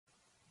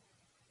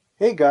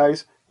Hey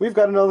guys, we've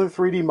got another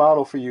 3D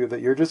model for you that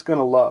you're just going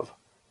to love.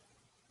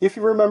 If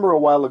you remember a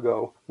while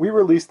ago, we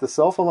released the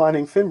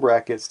self-aligning fin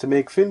brackets to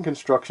make fin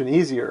construction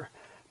easier,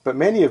 but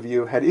many of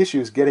you had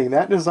issues getting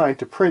that design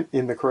to print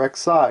in the correct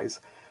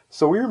size.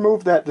 So we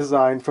removed that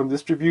design from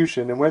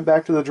distribution and went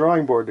back to the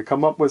drawing board to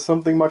come up with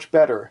something much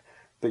better,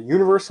 the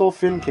universal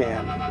fin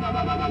can.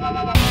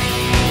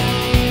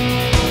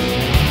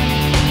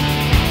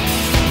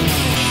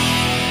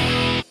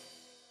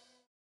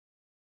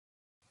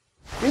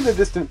 In the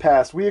distant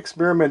past, we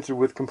experimented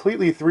with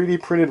completely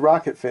 3D printed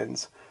rocket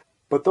fins,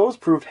 but those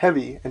proved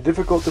heavy and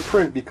difficult to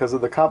print because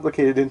of the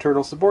complicated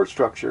internal support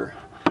structure.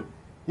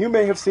 You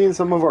may have seen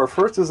some of our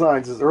first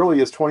designs as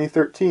early as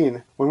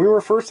 2013, when we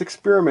were first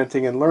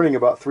experimenting and learning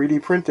about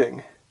 3D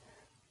printing.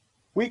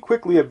 We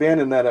quickly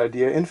abandoned that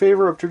idea in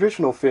favor of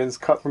traditional fins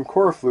cut from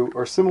coraflute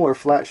or similar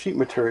flat sheet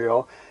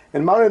material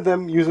and mounted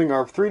them using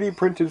our 3D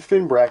printed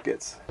fin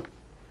brackets.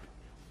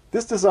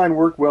 This design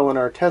worked well in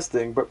our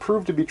testing, but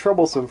proved to be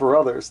troublesome for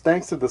others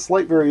thanks to the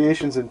slight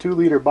variations in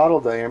 2-liter bottle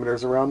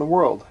diameters around the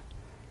world.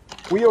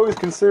 We always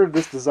considered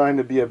this design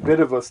to be a bit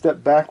of a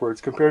step backwards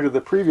compared to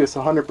the previous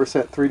 100%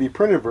 3D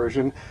printed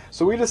version,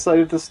 so we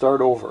decided to start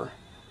over.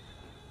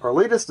 Our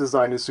latest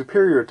design is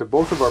superior to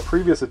both of our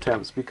previous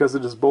attempts because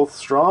it is both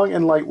strong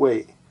and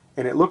lightweight,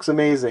 and it looks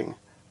amazing,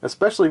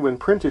 especially when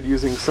printed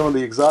using some of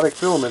the exotic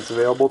filaments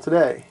available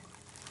today.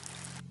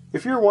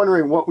 If you're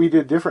wondering what we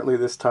did differently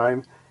this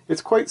time,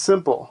 it's quite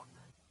simple.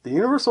 The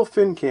universal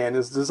fin can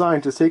is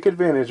designed to take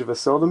advantage of a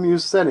seldom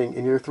used setting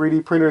in your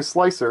 3D printer's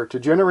slicer to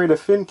generate a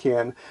fin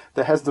can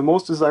that has the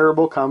most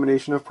desirable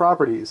combination of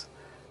properties.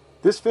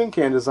 This fin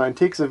can design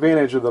takes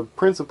advantage of the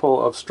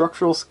principle of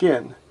structural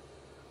skin,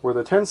 where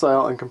the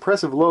tensile and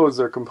compressive loads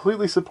are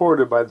completely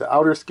supported by the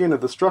outer skin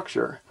of the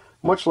structure,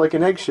 much like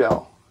an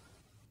eggshell.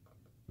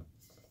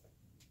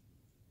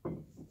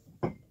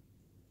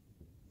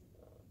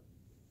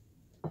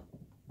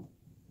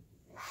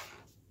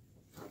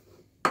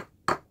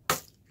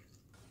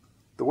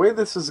 The way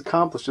this is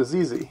accomplished is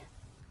easy.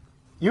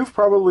 You've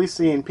probably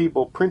seen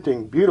people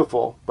printing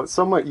beautiful but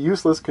somewhat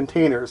useless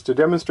containers to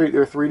demonstrate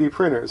their 3D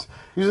printers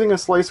using a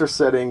slicer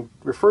setting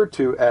referred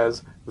to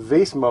as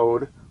vase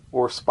mode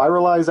or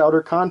spiralized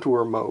outer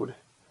contour mode.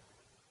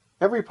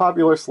 Every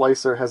popular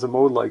slicer has a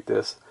mode like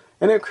this,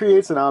 and it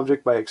creates an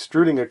object by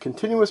extruding a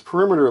continuous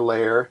perimeter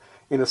layer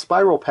in a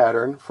spiral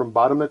pattern from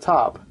bottom to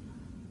top.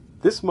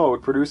 This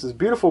mode produces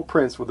beautiful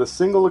prints with a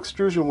single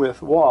extrusion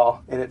width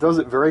wall, and it does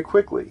it very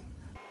quickly.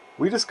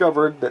 We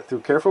discovered that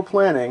through careful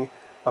planning,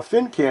 a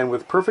fin can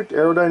with perfect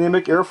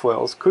aerodynamic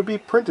airfoils could be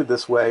printed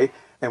this way,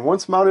 and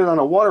once mounted on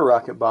a water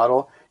rocket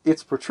bottle,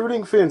 its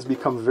protruding fins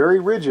become very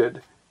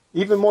rigid,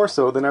 even more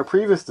so than our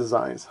previous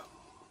designs.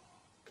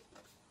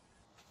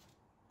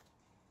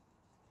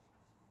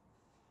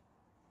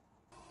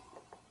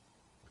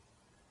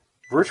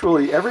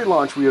 Virtually every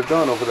launch we have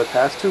done over the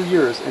past 2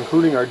 years,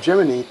 including our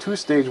Gemini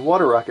 2-stage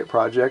water rocket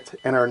project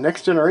and our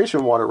next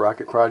generation water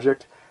rocket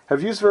project,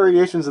 have used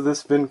variations of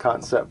this fin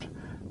concept,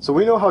 so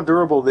we know how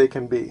durable they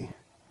can be.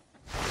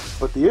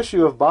 But the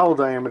issue of bottle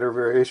diameter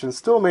variation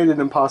still made it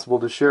impossible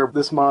to share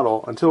this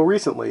model until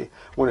recently,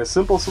 when a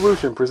simple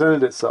solution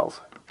presented itself.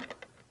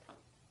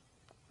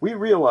 We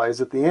realized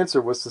that the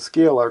answer was to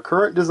scale our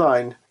current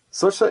design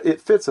such that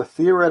it fits a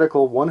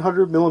theoretical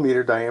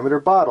 100mm diameter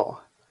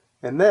bottle,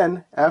 and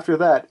then, after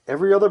that,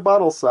 every other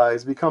bottle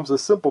size becomes a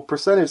simple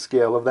percentage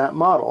scale of that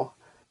model.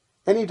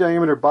 Any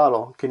diameter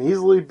bottle can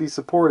easily be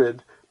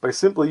supported by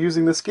simply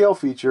using the scale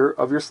feature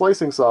of your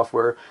slicing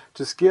software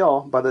to scale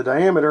by the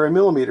diameter in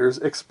millimeters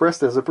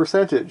expressed as a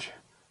percentage.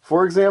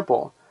 For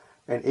example,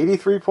 an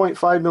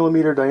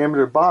 83.5mm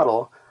diameter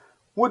bottle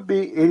would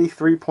be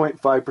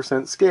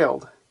 83.5%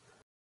 scaled.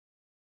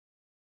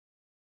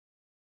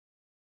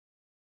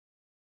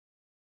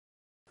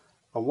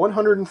 A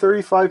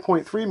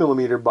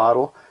 135.3mm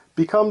bottle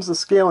becomes a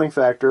scaling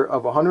factor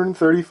of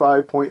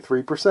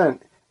 135.3%,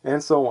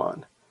 and so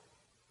on.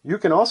 You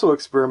can also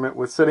experiment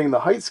with setting the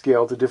height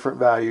scale to different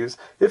values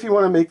if you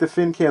want to make the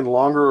fin can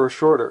longer or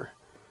shorter.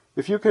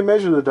 If you can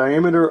measure the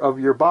diameter of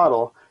your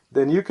bottle,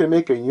 then you can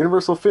make a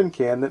universal fin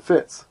can that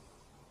fits.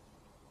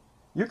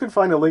 You can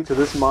find a link to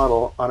this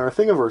model on our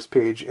Thingiverse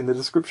page in the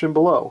description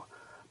below.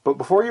 But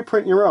before you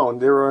print your own,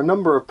 there are a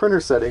number of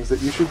printer settings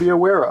that you should be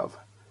aware of.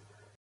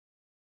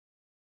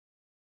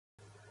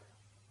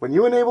 When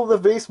you enable the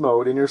vase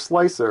mode in your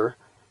slicer,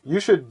 you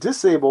should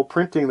disable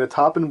printing the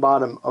top and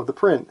bottom of the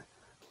print.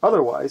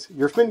 Otherwise,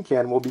 your fin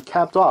can will be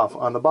capped off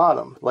on the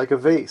bottom, like a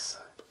vase.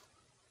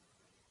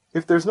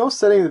 If there's no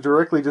setting to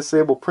directly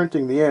disable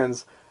printing the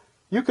ends,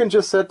 you can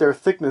just set their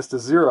thickness to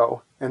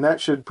 0, and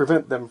that should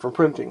prevent them from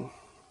printing.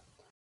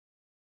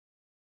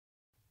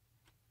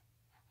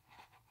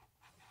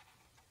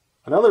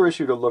 Another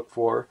issue to look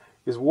for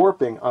is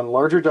warping on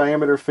larger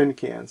diameter fin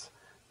cans.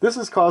 This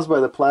is caused by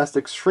the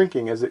plastic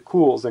shrinking as it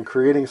cools and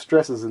creating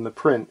stresses in the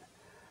print.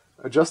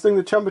 Adjusting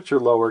the temperature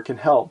lower can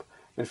help,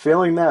 and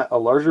failing that, a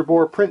larger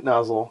bore print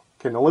nozzle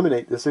can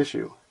eliminate this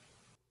issue.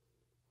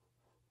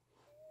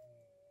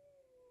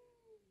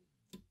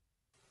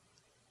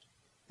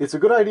 It's a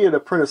good idea to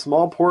print a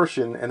small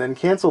portion and then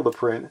cancel the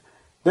print,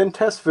 then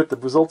test fit the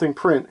resulting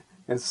print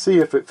and see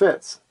if it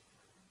fits.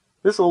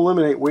 This will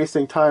eliminate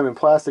wasting time and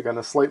plastic on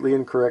a slightly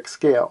incorrect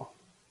scale.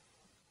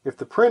 If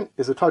the print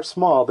is a touch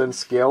small, then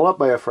scale up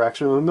by a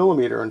fraction of a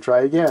millimeter and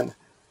try again.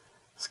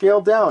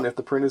 Scale down if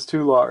the print is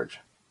too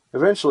large.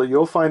 Eventually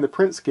you'll find the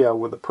print scale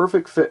with a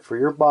perfect fit for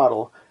your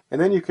bottle, and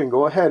then you can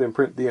go ahead and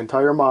print the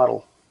entire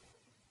model.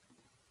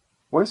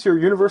 Once your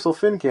universal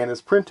fin can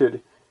is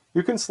printed,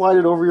 you can slide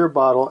it over your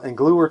bottle and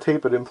glue or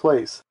tape it in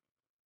place.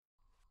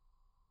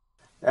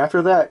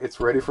 After that, it's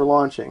ready for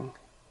launching.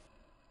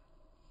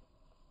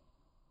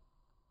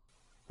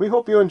 We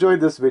hope you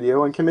enjoyed this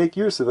video and can make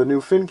use of the new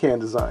fin can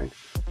design.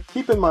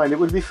 Keep in mind it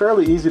would be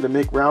fairly easy to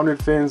make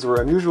rounded fins or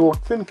unusual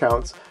fin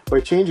counts by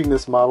changing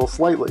this model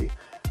slightly.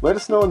 Let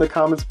us know in the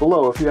comments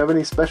below if you have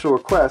any special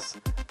requests,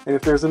 and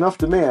if there's enough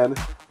demand,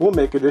 we'll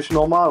make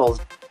additional models.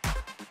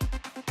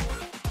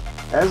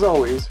 As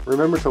always,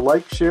 remember to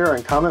like, share,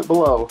 and comment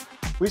below.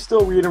 We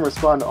still read and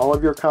respond to all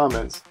of your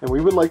comments, and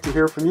we would like to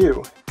hear from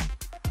you.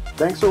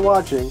 Thanks for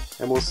watching,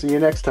 and we'll see you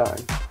next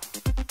time.